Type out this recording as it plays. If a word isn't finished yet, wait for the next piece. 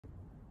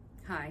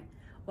Hi,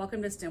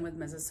 welcome to STEM with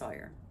Mrs.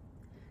 Sawyer.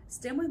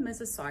 STEM with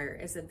Mrs. Sawyer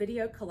is a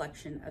video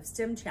collection of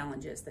STEM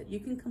challenges that you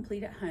can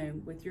complete at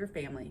home with your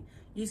family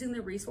using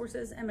the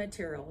resources and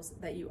materials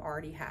that you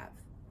already have.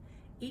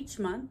 Each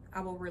month, I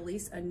will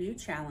release a new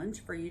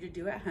challenge for you to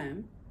do at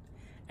home,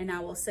 and I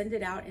will send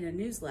it out in a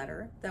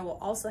newsletter that will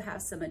also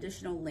have some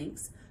additional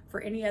links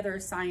for any other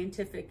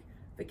scientific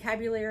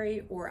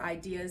vocabulary or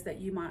ideas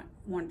that you might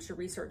want to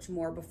research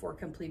more before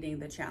completing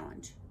the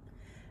challenge.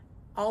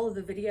 All of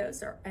the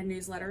videos and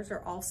newsletters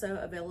are also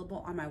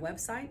available on my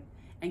website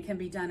and can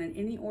be done in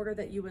any order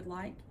that you would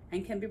like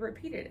and can be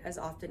repeated as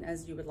often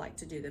as you would like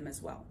to do them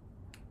as well.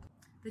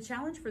 The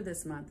challenge for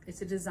this month is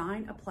to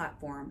design a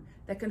platform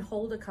that can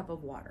hold a cup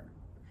of water.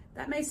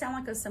 That may sound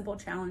like a simple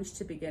challenge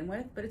to begin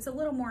with, but it's a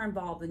little more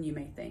involved than you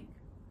may think.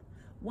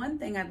 One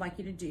thing I'd like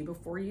you to do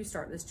before you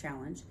start this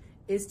challenge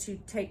is to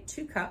take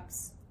 2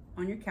 cups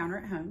on your counter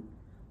at home,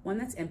 one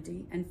that's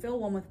empty, and fill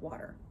one with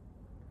water.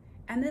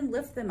 And then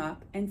lift them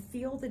up and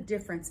feel the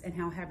difference in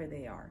how heavy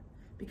they are.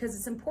 Because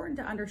it's important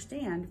to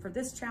understand for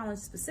this challenge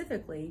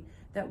specifically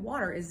that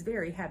water is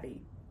very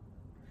heavy.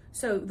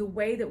 So the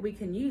way that we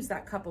can use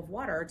that cup of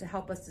water to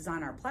help us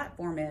design our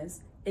platform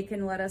is it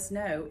can let us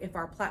know if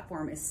our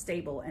platform is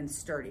stable and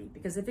sturdy.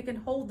 Because if it can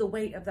hold the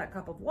weight of that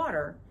cup of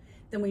water,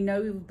 then we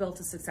know we've built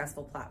a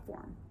successful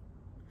platform.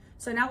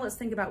 So now let's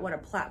think about what a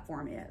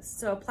platform is.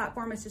 So a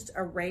platform is just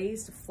a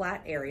raised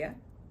flat area,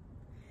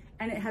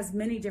 and it has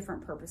many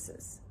different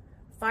purposes.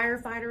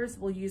 Firefighters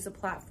will use a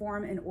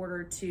platform in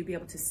order to be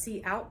able to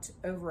see out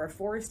over a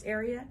forest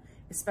area,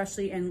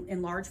 especially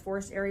in large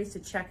forest areas, to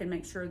check and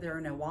make sure there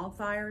are no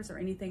wildfires or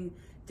anything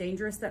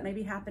dangerous that may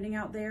be happening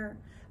out there.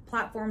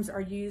 Platforms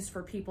are used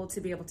for people to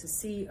be able to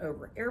see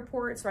over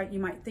airports, right? You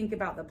might think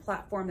about the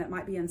platform that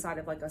might be inside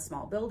of like a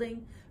small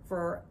building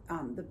for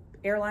the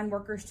airline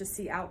workers to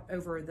see out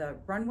over the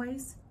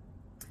runways.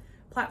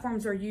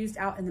 Platforms are used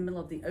out in the middle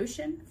of the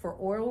ocean for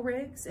oil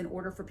rigs in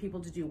order for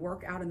people to do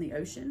work out in the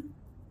ocean.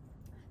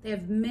 They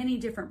have many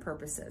different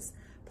purposes.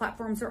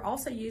 Platforms are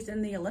also used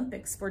in the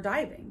Olympics for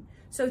diving.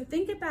 So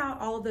think about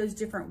all of those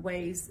different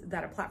ways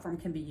that a platform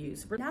can be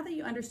used. But now that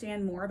you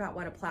understand more about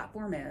what a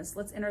platform is,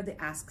 let's enter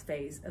the ask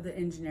phase of the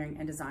engineering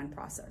and design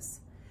process.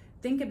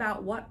 Think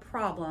about what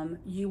problem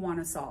you want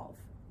to solve.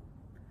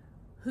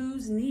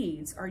 Whose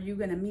needs are you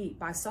going to meet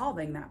by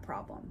solving that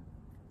problem?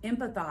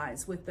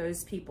 Empathize with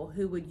those people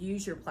who would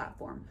use your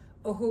platform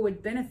or who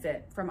would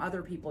benefit from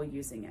other people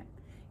using it.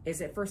 Is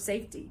it for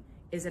safety?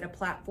 Is it a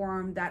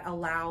platform that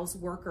allows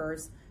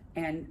workers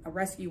and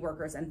rescue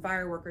workers and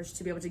fire workers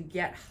to be able to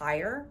get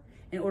higher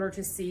in order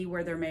to see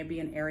where there may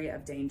be an area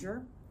of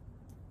danger?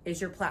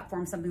 Is your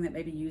platform something that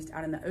may be used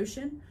out in the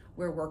ocean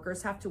where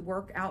workers have to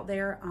work out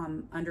there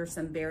under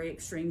some very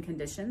extreme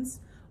conditions?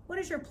 What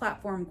is your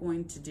platform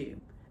going to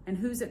do and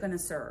who's it going to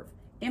serve?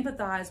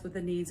 Empathize with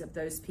the needs of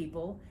those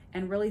people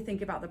and really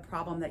think about the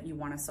problem that you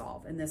want to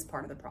solve in this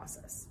part of the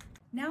process.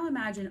 Now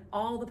imagine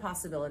all the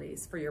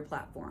possibilities for your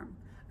platform.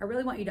 I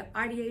really want you to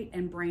ideate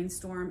and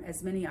brainstorm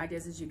as many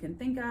ideas as you can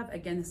think of.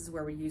 Again, this is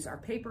where we use our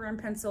paper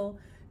and pencil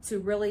to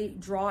really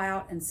draw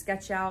out and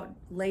sketch out,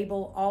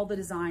 label all the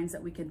designs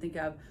that we can think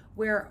of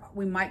where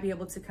we might be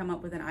able to come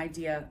up with an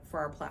idea for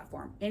our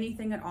platform.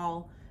 Anything at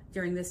all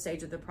during this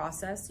stage of the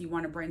process, you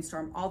want to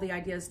brainstorm all the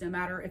ideas no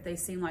matter if they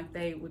seem like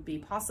they would be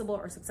possible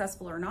or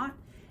successful or not,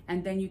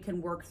 and then you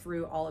can work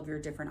through all of your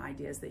different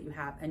ideas that you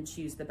have and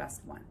choose the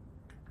best one.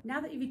 Now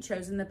that you've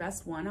chosen the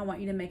best one, I want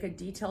you to make a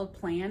detailed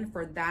plan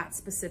for that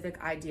specific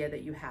idea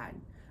that you had.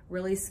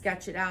 Really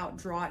sketch it out,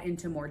 draw it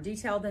into more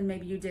detail than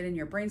maybe you did in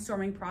your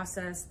brainstorming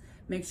process.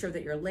 Make sure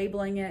that you're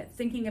labeling it,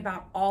 thinking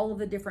about all of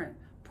the different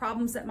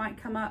problems that might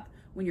come up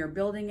when you're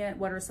building it.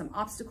 What are some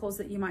obstacles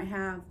that you might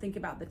have? Think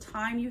about the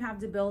time you have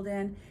to build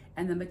in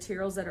and the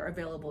materials that are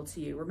available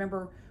to you.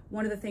 Remember,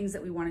 one of the things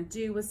that we want to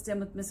do with STEM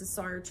with Mrs.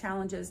 Sawyer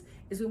challenges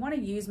is we want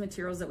to use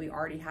materials that we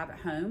already have at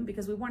home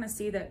because we want to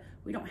see that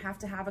we don't have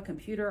to have a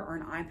computer or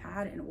an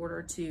iPad in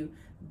order to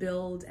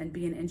build and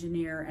be an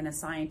engineer and a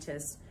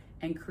scientist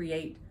and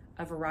create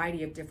a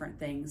variety of different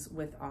things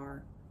with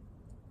our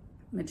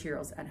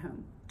materials at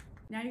home.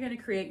 Now you're going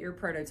to create your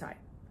prototype.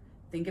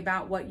 Think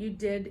about what you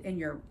did in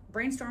your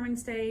brainstorming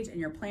stage and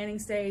your planning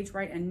stage,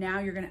 right? And now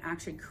you're going to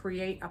actually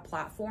create a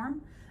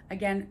platform.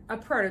 Again, a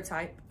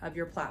prototype of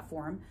your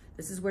platform.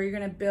 This is where you're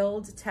going to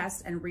build,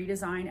 test, and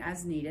redesign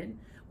as needed.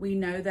 We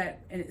know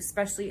that,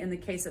 especially in the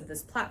case of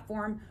this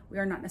platform, we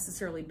are not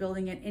necessarily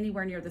building it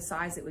anywhere near the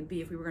size it would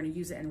be if we were going to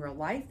use it in real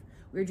life.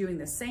 We're doing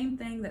the same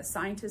thing that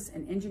scientists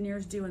and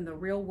engineers do in the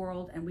real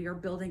world, and we are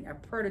building a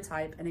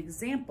prototype, an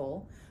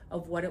example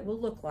of what it will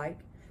look like,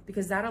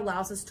 because that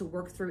allows us to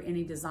work through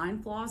any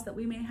design flaws that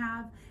we may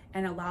have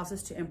and allows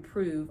us to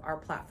improve our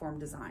platform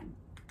design.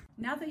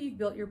 Now that you've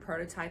built your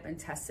prototype and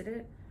tested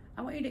it,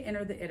 I want you to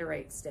enter the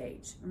iterate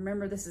stage.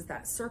 Remember, this is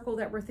that circle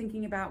that we're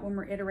thinking about when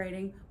we're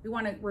iterating. We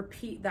want to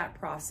repeat that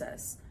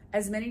process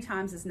as many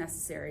times as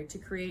necessary to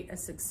create a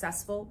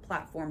successful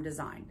platform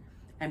design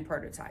and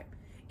prototype.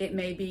 It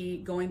may be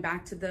going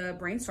back to the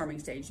brainstorming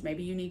stage.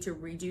 Maybe you need to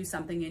redo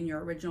something in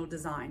your original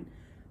design.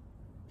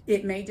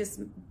 It may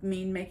just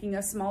mean making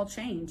a small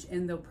change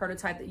in the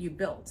prototype that you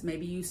built.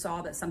 Maybe you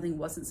saw that something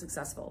wasn't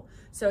successful.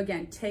 So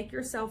again, take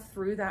yourself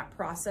through that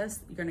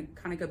process. You're going to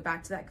kind of go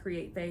back to that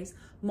create phase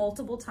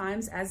multiple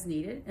times as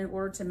needed in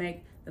order to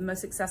make the most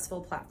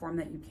successful platform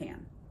that you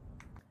can.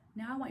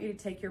 Now I want you to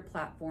take your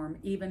platform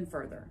even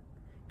further.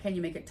 Can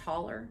you make it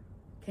taller?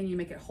 Can you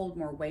make it hold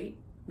more weight?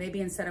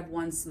 Maybe instead of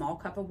one small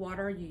cup of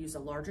water, you use a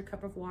larger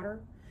cup of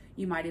water.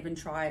 You might even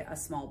try a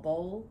small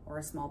bowl or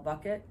a small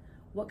bucket.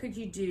 What could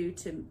you do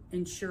to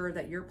ensure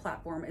that your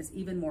platform is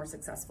even more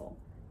successful,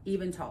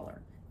 even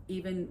taller,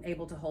 even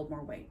able to hold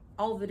more weight?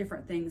 All of the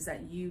different things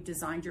that you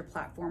designed your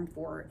platform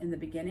for in the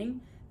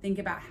beginning, think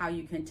about how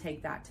you can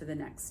take that to the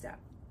next step.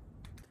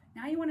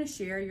 Now you want to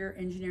share your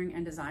engineering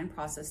and design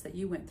process that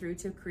you went through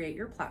to create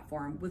your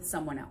platform with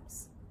someone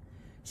else.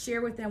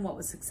 Share with them what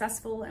was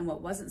successful and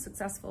what wasn't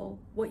successful,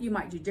 what you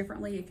might do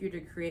differently if you were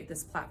to create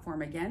this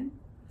platform again,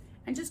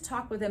 and just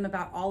talk with them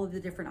about all of the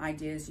different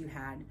ideas you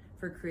had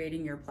for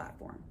creating your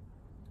platform.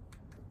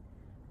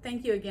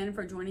 Thank you again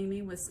for joining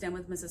me with STEM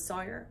with Mrs.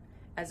 Sawyer.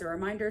 As a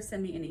reminder,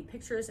 send me any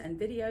pictures and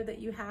video that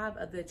you have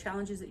of the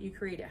challenges that you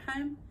create at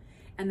home,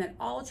 and that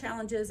all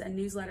challenges and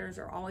newsletters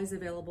are always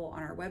available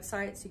on our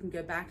website, so you can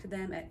go back to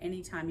them at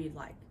any time you'd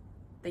like.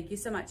 Thank you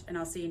so much, and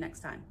I'll see you next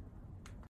time.